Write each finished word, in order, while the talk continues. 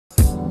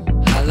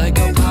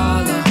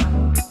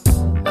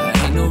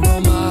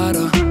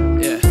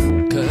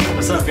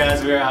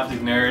we're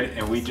OptycNerd,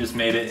 and we just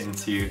made it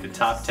into the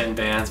top 10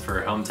 bands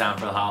for Hometown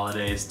for the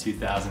Holidays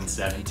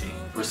 2017.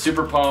 We're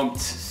super pumped,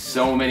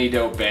 so many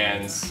dope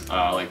bands,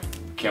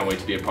 can't wait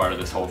to be a part of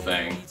this whole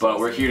thing. But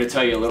we're here to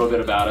tell you a little bit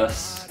about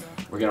us.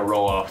 We're gonna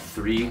roll off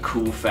 3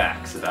 cool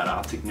facts about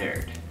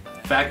OptycNerd.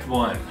 Fact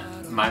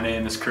 1, my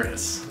name is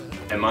Chris.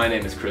 And my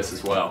name is Chris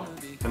as well.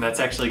 And that's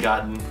actually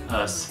gotten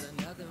us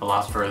a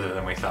lot further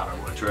than we thought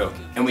it would. True.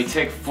 And we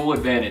take full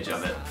advantage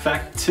of it.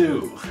 Fact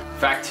 2.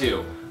 Fact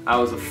 2, I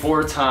was a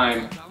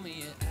 4-time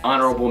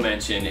honorable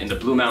mention in the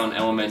Blue Mountain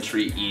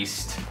Elementary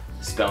East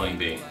Spelling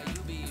Bee.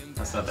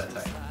 That's not that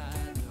tight.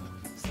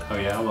 Oh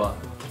yeah, well,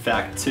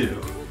 fact 2,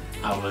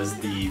 I was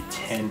the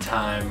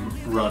 10-time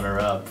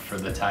runner-up for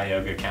the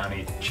Tioga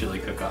County Chili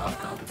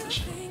Cook-Off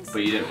competition.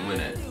 But you didn't win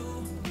it.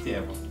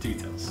 Yeah, well,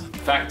 details.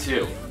 Fact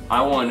 2,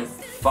 I won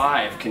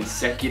 5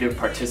 consecutive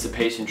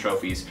participation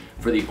trophies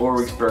for the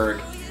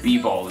Origsburg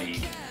B-Ball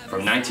League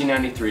from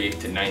 1993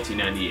 to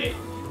 1998.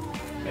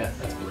 Yeah,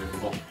 that's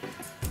believable.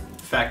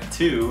 Fact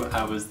 2,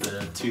 I was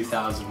the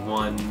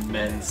 2001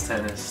 Men's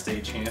Tennis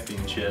State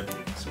Championship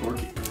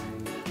scorekeeper.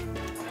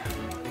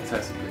 That's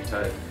actually pretty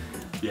tight.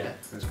 Yeah,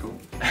 that's cool.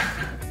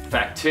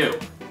 Fact 2,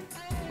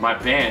 my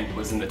band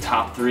was in the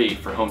top 3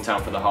 for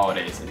Hometown for the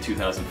Holidays in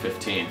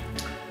 2015.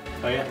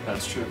 Oh yeah,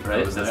 that's true.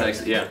 Right? That's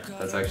actually, yeah,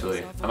 that's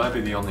actually. That might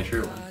be the only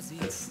true one.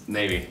 That's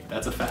maybe.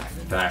 That's a fact.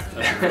 Fact.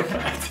 That's a real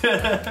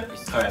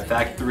fact. Alright,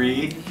 fact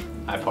 3,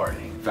 I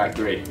party. Fact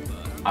 3,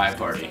 I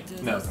party.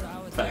 No,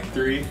 fact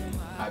 3,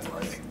 I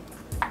party.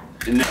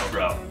 No,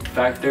 bro.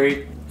 Fact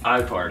 3,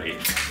 I party.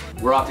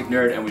 We're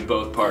OptycNerd and we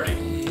both party.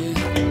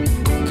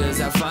 'Cause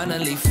I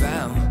finally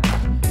found